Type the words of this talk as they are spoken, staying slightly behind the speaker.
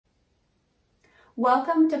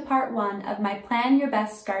Welcome to part 1 of my Plan Your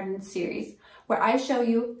Best Garden series, where I show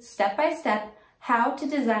you step by step how to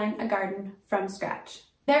design a garden from scratch.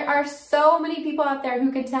 There are so many people out there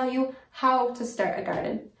who can tell you how to start a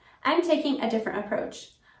garden. I'm taking a different approach.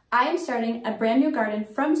 I am starting a brand new garden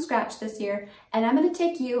from scratch this year, and I'm going to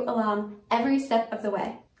take you along every step of the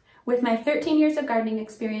way. With my 13 years of gardening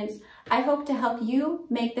experience, I hope to help you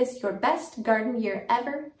make this your best garden year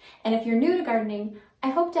ever. And if you're new to gardening, I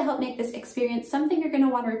hope to help make this experience something you're going to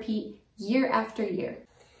want to repeat year after year.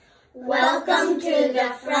 Welcome to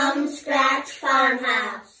the From Scratch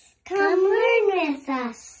Farmhouse. Come learn with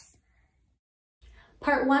us.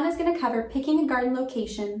 Part 1 is going to cover picking a garden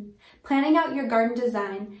location, planning out your garden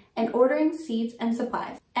design, and ordering seeds and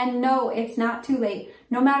supplies. And no, it's not too late.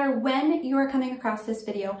 No matter when you are coming across this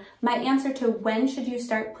video, my answer to when should you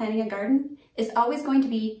start planning a garden is always going to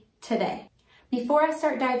be today. Before I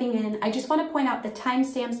start diving in, I just want to point out the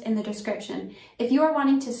timestamps in the description. If you are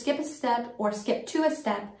wanting to skip a step or skip to a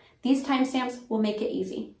step, these timestamps will make it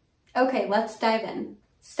easy. Okay, let's dive in.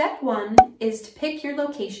 Step 1 is to pick your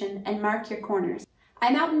location and mark your corners.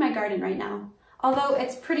 I'm out in my garden right now, although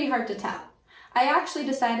it's pretty hard to tell. I actually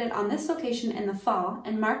decided on this location in the fall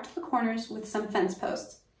and marked the corners with some fence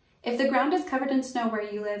posts. If the ground is covered in snow where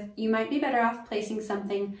you live, you might be better off placing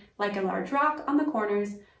something like a large rock on the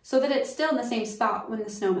corners so that it's still in the same spot when the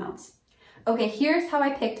snow melts. Okay, here's how I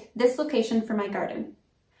picked this location for my garden.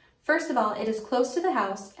 First of all, it is close to the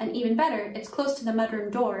house, and even better, it's close to the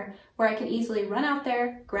mudroom door where I can easily run out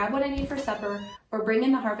there, grab what I need for supper, or bring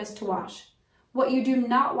in the harvest to wash. What you do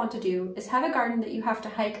not want to do is have a garden that you have to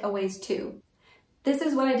hike a ways to. This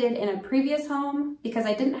is what I did in a previous home because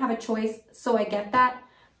I didn't have a choice, so I get that,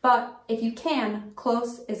 but if you can,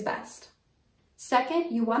 close is best. Second,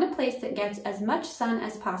 you want a place that gets as much sun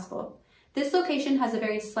as possible. This location has a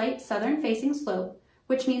very slight southern-facing slope,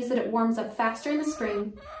 which means that it warms up faster in the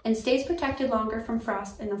spring and stays protected longer from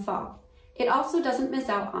frost in the fall. It also doesn't miss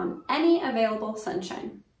out on any available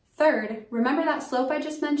sunshine. Third, remember that slope I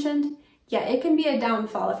just mentioned? Yeah, it can be a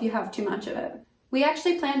downfall if you have too much of it. We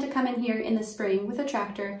actually plan to come in here in the spring with a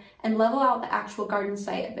tractor and level out the actual garden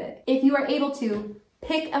site a bit. If you are able to,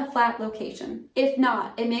 pick a flat location. If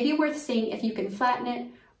not, it may be worth seeing if you can flatten it,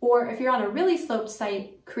 or if you're on a really sloped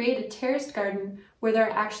site, create a terraced garden where there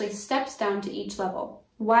are actually steps down to each level.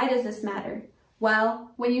 Why does this matter?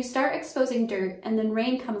 Well, when you start exposing dirt and then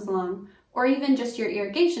rain comes along, or even just your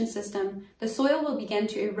irrigation system, the soil will begin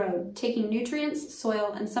to erode, taking nutrients,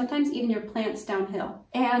 soil, and sometimes even your plants downhill.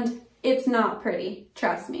 And it's not pretty,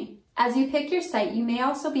 trust me. As you pick your site, you may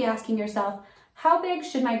also be asking yourself, how big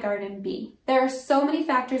should my garden be? There are so many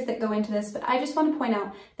factors that go into this, but I just want to point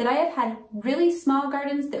out that I have had really small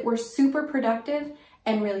gardens that were super productive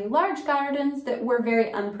and really large gardens that were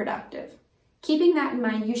very unproductive. Keeping that in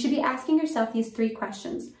mind, you should be asking yourself these 3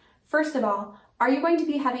 questions. First of all, are you going to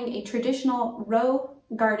be having a traditional row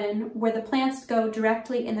garden where the plants go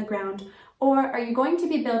directly in the ground, or are you going to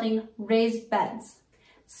be building raised beds?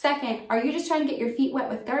 Second, are you just trying to get your feet wet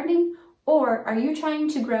with gardening, or are you trying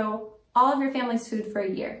to grow all of your family's food for a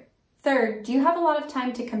year? Third, do you have a lot of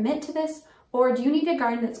time to commit to this, or do you need a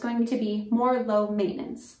garden that's going to be more low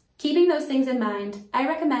maintenance? Keeping those things in mind, I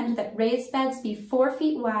recommend that raised beds be 4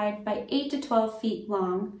 feet wide by 8 to 12 feet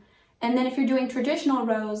long. And then if you're doing traditional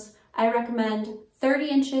rows, I recommend 30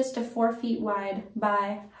 inches to 4 feet wide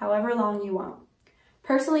by however long you want.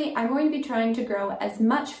 Personally, I'm going to be trying to grow as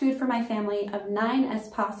much food for my family of 9 as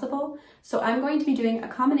possible, so I'm going to be doing a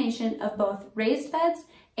combination of both raised beds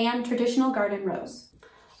and traditional garden rows.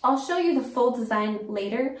 I'll show you the full design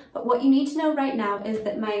later, but what you need to know right now is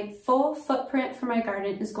that my full footprint for my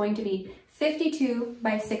garden is going to be 52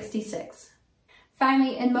 by 66.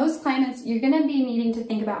 Finally, in most climates, you're going to be needing to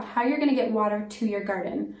think about how you're going to get water to your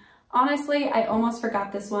garden. Honestly, I almost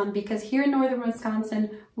forgot this one because here in northern Wisconsin,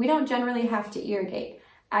 we don't generally have to irrigate.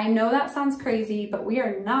 I know that sounds crazy, but we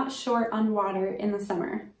are not short on water in the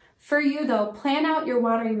summer. For you though, plan out your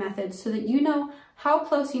watering methods so that you know how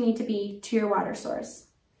close you need to be to your water source.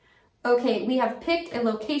 Okay, we have picked a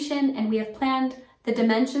location and we have planned the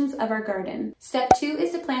dimensions of our garden. Step 2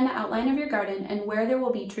 is to plan the outline of your garden and where there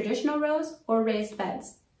will be traditional rows or raised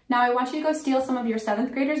beds. Now I want you to go steal some of your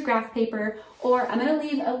 7th graders graph paper, or I'm going to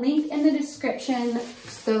leave a link in the description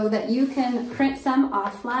so that you can print some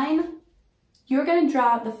offline. You're going to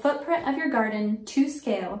draw the footprint of your garden to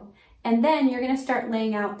scale, and then you're going to start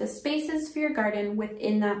laying out the spaces for your garden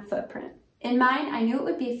within that footprint. In mine, I knew it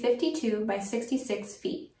would be 52 by 66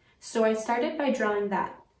 feet, so I started by drawing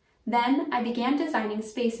that. Then I began designing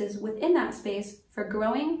spaces within that space for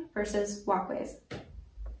growing versus walkways.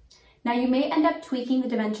 Now you may end up tweaking the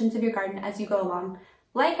dimensions of your garden as you go along,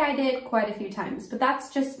 like I did quite a few times, but that's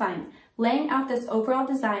just fine. Laying out this overall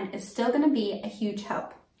design is still going to be a huge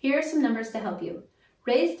help. Here are some numbers to help you.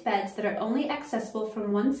 Raised beds that are only accessible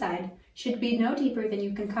from one side should be no deeper than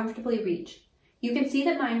you can comfortably reach. You can see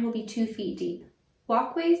that mine will be 2 feet deep.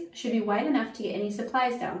 Walkways should be wide enough to get any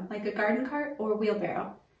supplies down, like a garden cart or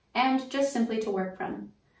wheelbarrow, and just simply to work from.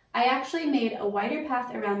 I actually made a wider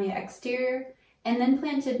path around the exterior and then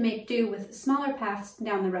planned to make do with smaller paths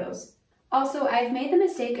down the rows. Also, I've made the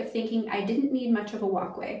mistake of thinking I didn't need much of a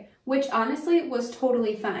walkway, which honestly was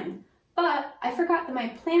totally fine. But I forgot that my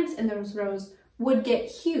plants in those rows would get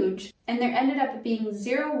huge, and there ended up being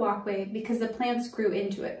 0 walkway because the plants grew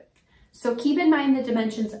into it. So keep in mind the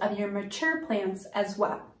dimensions of your mature plants as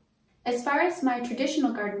well. As far as my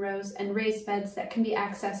traditional garden rows and raised beds that can be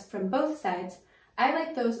accessed from both sides, I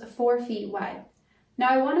like those 4 feet wide. Now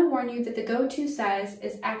I want to warn you that the go-to size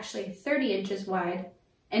is actually 30 inches wide,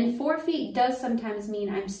 and 4 feet does sometimes mean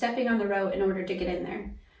I'm stepping on the row in order to get in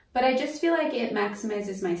there, but I just feel like it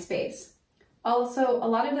maximizes my space. Also, a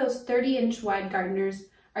lot of those 30-inch wide gardeners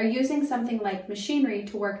are using something like machinery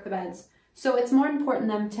to work the beds, so it's more important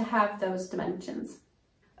them to have those dimensions.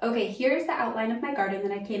 Okay, here's the outline of my garden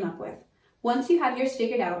that I came up with. Once you have yours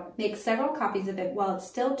figured out, make several copies of it while it's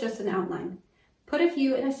still just an outline. Put a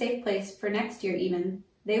few in a safe place for next year even.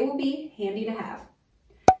 They will be handy to have.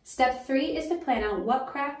 Step 3 is to plan out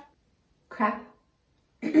what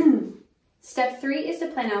Step 3 is to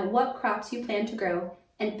plan out what crops you plan to grow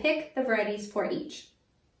and pick the varieties for each.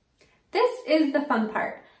 This is the fun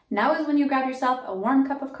part. Now is when you grab yourself a warm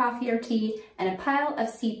cup of coffee or tea and a pile of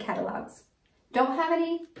seed catalogs. Don't have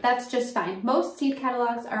any? That's just fine. Most seed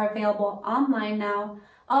catalogs are available online now,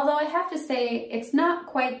 although I have to say it's not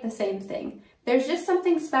quite the same thing. There's just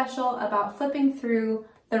something special about flipping through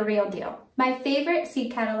the real deal. My favorite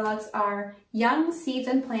seed catalogs are Young Seeds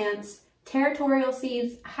and Plants, Territorial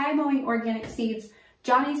Seeds, High Mowing Organic Seeds,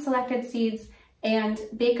 Johnny Selected Seeds, and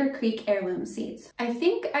Baker Creek Heirloom Seeds. I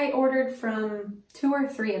think I ordered from 2 or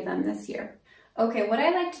 3 of them this year. Okay, what I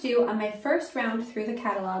like to do on my first round through the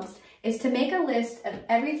catalogs is to make a list of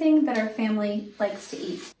everything that our family likes to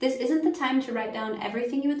eat. This isn't the time to write down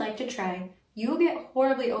everything you would like to try. You will get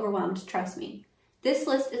horribly overwhelmed, trust me. This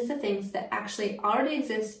list is the things that actually already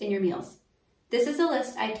exist in your meals. This is a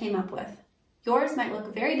list I came up with. Yours might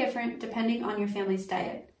look very different depending on your family's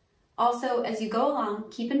diet. Also, as you go along,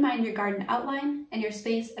 keep in mind your garden outline and your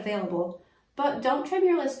space available, but don't trim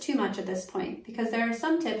your list too much at this point because there are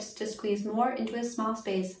some tips to squeeze more into a small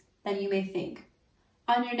space than you may think.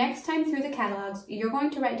 On your next time through the catalogs, you're going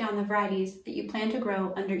to write down the varieties that you plan to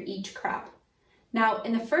grow under each crop. Now,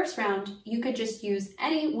 in the first round, you could just use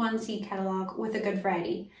any one seed catalog with a good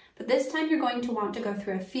variety, but this time you're going to want to go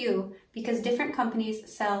through a few because different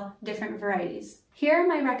companies sell different varieties. Here are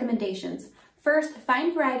my recommendations. First,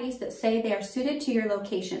 find varieties that say they are suited to your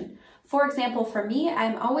location. For example, for me,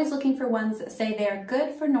 I'm always looking for ones that say they are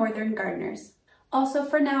good for northern gardeners. Also,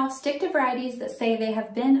 for now, stick to varieties that say they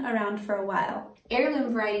have been around for a while.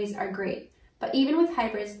 Heirloom varieties are great, but even with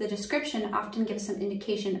hybrids, the description often gives some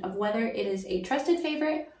indication of whether it is a trusted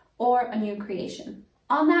favorite or a new creation.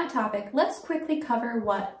 On that topic, let's quickly cover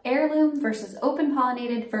what heirloom versus open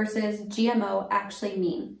pollinated versus GMO actually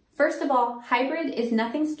mean. First of all, hybrid is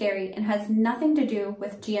nothing scary and has nothing to do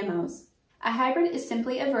with GMOs. A hybrid is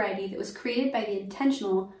simply a variety that was created by the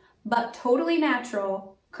intentional, but totally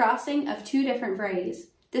natural, crossing of 2 different varieties.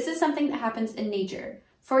 This is something that happens in nature.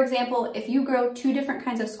 For example, if you grow 2 different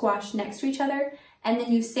kinds of squash next to each other, and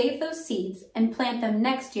then you save those seeds and plant them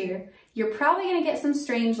next year, you're probably going to get some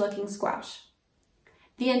strange looking squash.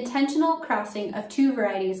 The intentional crossing of 2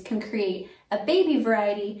 varieties can create a baby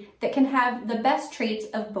variety that can have the best traits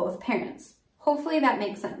of both parents. Hopefully that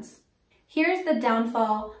makes sense. Here's the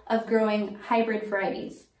downfall of growing hybrid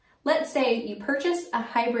varieties. Let's say you purchase a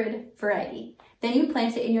hybrid variety, then you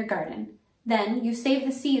plant it in your garden. Then you save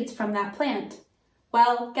the seeds from that plant.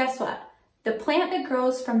 Well, guess what? The plant that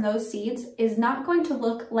grows from those seeds is not going to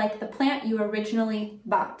look like the plant you originally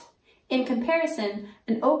bought. In comparison,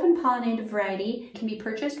 an open pollinated variety can be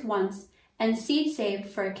purchased once and seed saved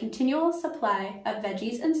for a continual supply of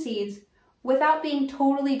veggies and seeds without being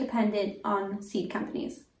totally dependent on seed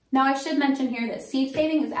companies. Now I should mention here that seed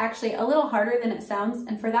saving is actually a little harder than it sounds,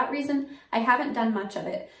 and for that reason, I haven't done much of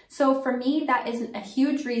it. So for me, that isn't a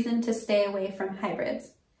huge reason to stay away from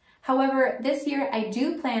hybrids. However, this year I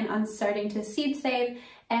do plan on starting to seed save,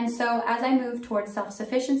 and so as I move towards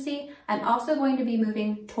self-sufficiency, I'm also going to be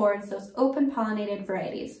moving towards those open pollinated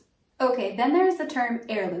varieties. Okay, then there's the term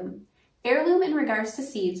heirloom. Heirloom in regards to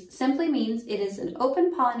seeds simply means it is an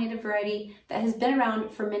open pollinated variety that has been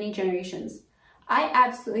around for many generations. I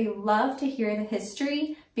absolutely love to hear the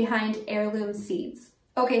history behind heirloom seeds.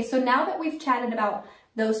 Okay, so now that we've chatted about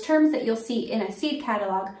those terms that you'll see in a seed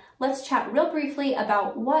catalog, let's chat real briefly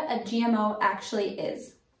about what a GMO actually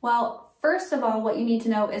is. Well, first of all, what you need to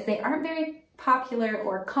know is they aren't very popular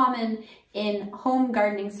or common in home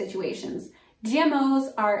gardening situations.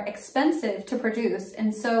 GMOs are expensive to produce,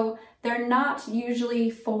 and so they're not usually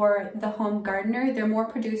for the home gardener. They're more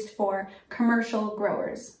produced for commercial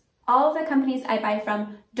growers. All of the companies I buy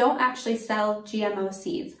from don't actually sell GMO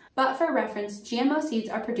seeds, but for reference, GMO seeds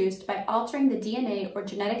are produced by altering the DNA or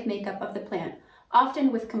genetic makeup of the plant,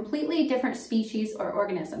 often with completely different species or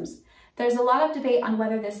organisms. There's a lot of debate on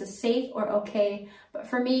whether this is safe or okay, but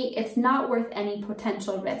for me, it's not worth any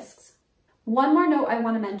potential risks. One more note I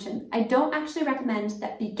want to mention. I don't actually recommend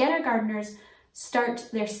that beginner gardeners start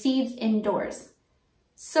their seeds indoors.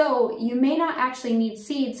 So you may not actually need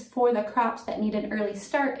seeds for the crops that need an early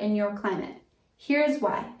start in your climate. Here's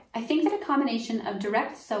why. I think that a combination of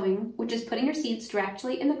direct sowing, which is putting your seeds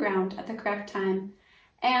directly in the ground at the correct time,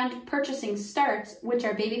 and purchasing starts, which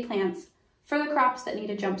are baby plants, for the crops that need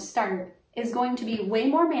a jump start, is going to be way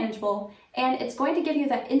more manageable, and it's going to give you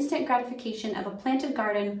that instant gratification of a planted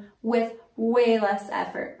garden with way less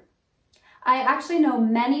effort. I actually know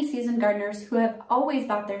many seasoned gardeners who have always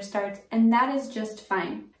bought their starts, and that is just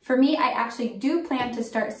fine. For me, I actually do plan to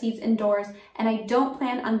start seeds indoors, and I don't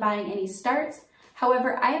plan on buying any starts.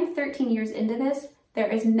 However, I am 13 years into this. There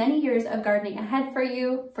is many years of gardening ahead for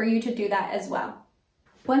you to do that as well.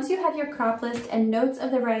 Once you have your crop list and notes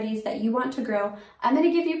of the varieties that you want to grow, I'm going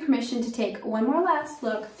to give you permission to take one more last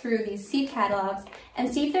look through these seed catalogs and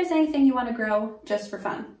see if there's anything you want to grow just for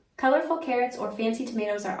fun. Colorful carrots or fancy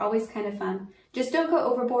tomatoes are always kind of fun. Just don't go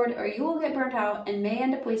overboard or you will get burnt out and may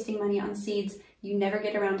end up wasting money on seeds you never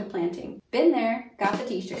get around to planting. Been there, got the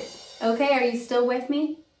t-shirt. Okay, are you still with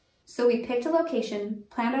me? So we picked a location,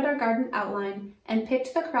 planned out our garden outline, and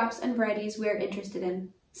picked the crops and varieties we are interested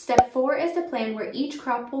in. Step 4 is to plan where each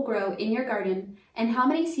crop will grow in your garden and how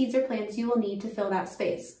many seeds or plants you will need to fill that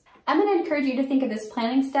space. I'm going to encourage you to think of this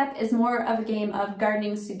planning step as more of a game of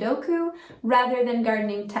gardening Sudoku rather than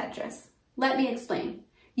gardening Tetris. Let me explain.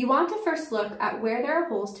 You want to first look at where there are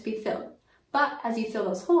holes to be filled, but as you fill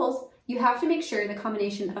those holes, you have to make sure the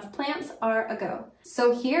combination of plants are a go.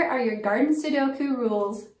 So here are your garden Sudoku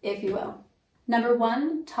rules, if you will. Number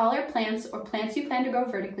 1, taller plants or plants you plan to grow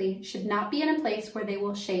vertically should not be in a place where they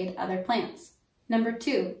will shade other plants. Number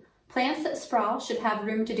 2, plants that sprawl should have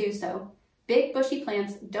room to do so. Big bushy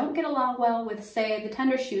plants don't get along well with, say, the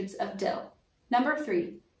tender shoots of dill. Number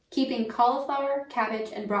 3, keeping cauliflower, cabbage,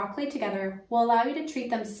 and broccoli together will allow you to treat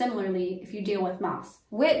them similarly if you deal with moss,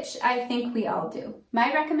 which I think we all do.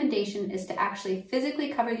 My recommendation is to actually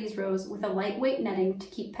physically cover these rows with a lightweight netting to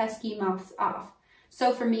keep pesky moths off.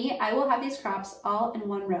 So for me, I will have these crops all in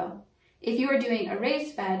one row. If you are doing a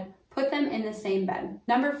raised bed, put them in the same bed.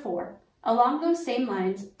 Number 4, along those same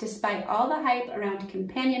lines, despite all the hype around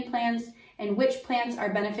companion plants and which plants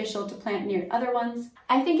are beneficial to plant near other ones,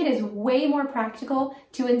 I think it is way more practical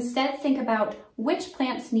to instead think about which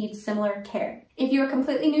plants need similar care. If you are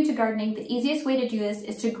completely new to gardening, the easiest way to do this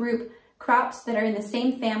is to group crops that are in the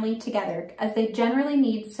same family together, as they generally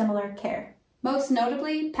need similar care. Most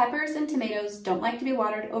notably, peppers and tomatoes don't like to be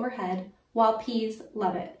watered overhead, while peas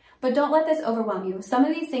love it. But don't let this overwhelm you. Some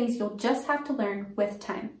of these things you'll just have to learn with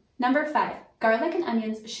time. Number 5, garlic and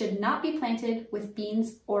onions should not be planted with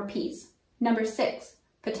beans or peas. Number 6,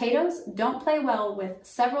 potatoes don't play well with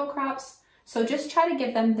several crops, so just try to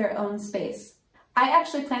give them their own space. I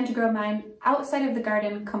actually plan to grow mine outside of the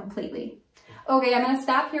garden completely. Okay, I'm going to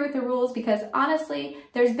stop here with the rules because honestly,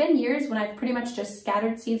 there's been years when I've pretty much just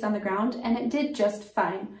scattered seeds on the ground and it did just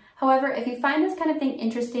fine. However, if you find this kind of thing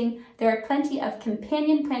interesting, there are plenty of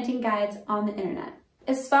companion planting guides on the internet.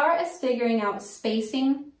 As far as figuring out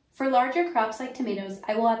spacing, for larger crops like tomatoes,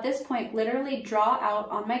 I will at this point literally draw out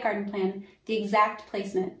on my garden plan the exact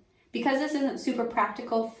placement. Because this isn't super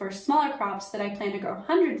practical for smaller crops that I plan to grow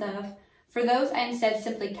hundreds of, for those I instead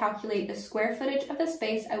simply calculate the square footage of the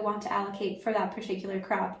space I want to allocate for that particular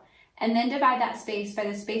crop, and then divide that space by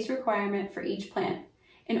the space requirement for each plant.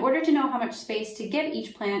 In order to know how much space to give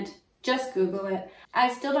each plant, just Google it.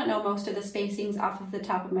 I still don't know most of the spacings off of the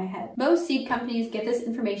top of my head. Most seed companies give this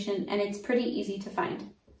information and it's pretty easy to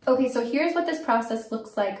find. Okay, so here's what this process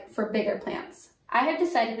looks like for bigger plants. I have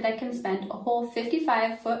decided that I can spend a whole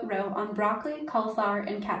 55-foot row on broccoli, cauliflower,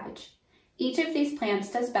 and cabbage. Each of these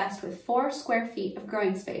plants does best with 4 square feet of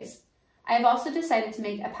growing space. I have also decided to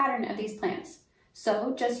make a pattern of these plants.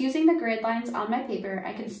 So, just using the grid lines on my paper,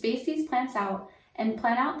 I can space these plants out and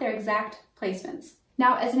plan out their exact placements.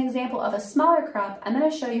 Now, as an example of a smaller crop, I'm going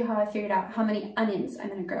to show you how I figured out how many onions I'm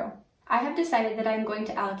going to grow. I have decided that I'm going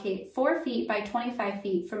to allocate 4 feet by 25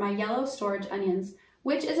 feet for my yellow storage onions,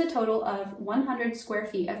 which is a total of 100 square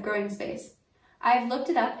feet of growing space. I've looked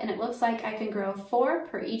it up and it looks like I can grow 4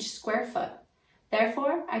 per each square foot.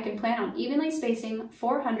 Therefore, I can plan on evenly spacing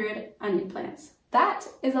 400 onion plants. That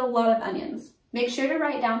is a lot of onions. Make sure to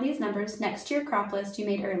write down these numbers next to your crop list you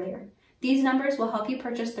made earlier. These numbers will help you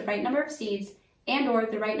purchase the right number of seeds and/or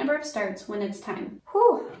the right number of starts when it's time.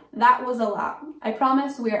 Whew, that was a lot. I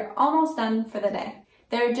promise we are almost done for the day.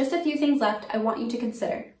 There are just a few things left I want you to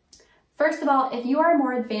consider. First of all, if you are a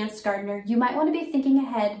more advanced gardener, you might want to be thinking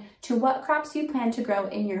ahead to what crops you plan to grow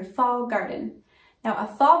in your fall garden. Now, a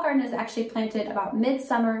fall garden is actually planted about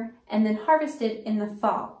midsummer and then harvested in the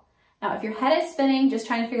fall. Now, if your head is spinning, just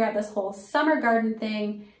trying to figure out this whole summer garden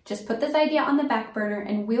thing, just put this idea on the back burner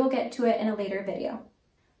and we will get to it in a later video.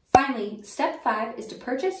 Finally, step 5 is to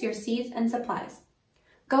purchase your seeds and supplies.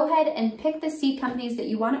 Go ahead and pick the seed companies that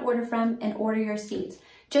you want to order from and order your seeds.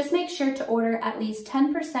 Just make sure to order at least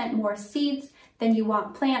 10% more seeds than you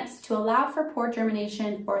want plants to allow for poor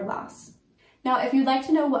germination or loss. Now, if you'd like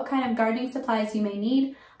to know what kind of gardening supplies you may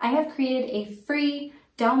need, I have created a free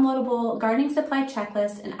downloadable gardening supply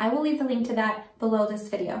checklist and I will leave the link to that below this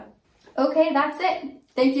video. Okay, that's it.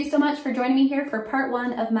 Thank you so much for joining me here for part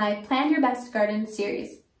 1 of my Plan Your Best Garden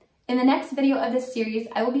series. In the next video of this series,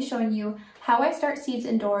 I will be showing you how I start seeds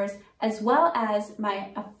indoors, as well as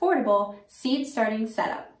my affordable seed starting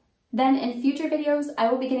setup. Then in future videos, I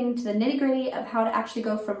will be getting into the nitty-gritty of how to actually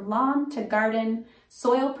go from lawn to garden,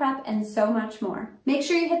 soil prep, and so much more. Make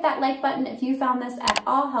sure you hit that like button if you found this at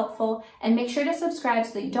all helpful, and make sure to subscribe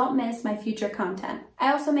so that you don't miss my future content.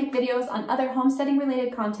 I also make videos on other homesteading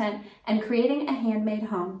related content and creating a handmade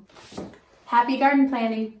home. Happy garden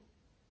planning!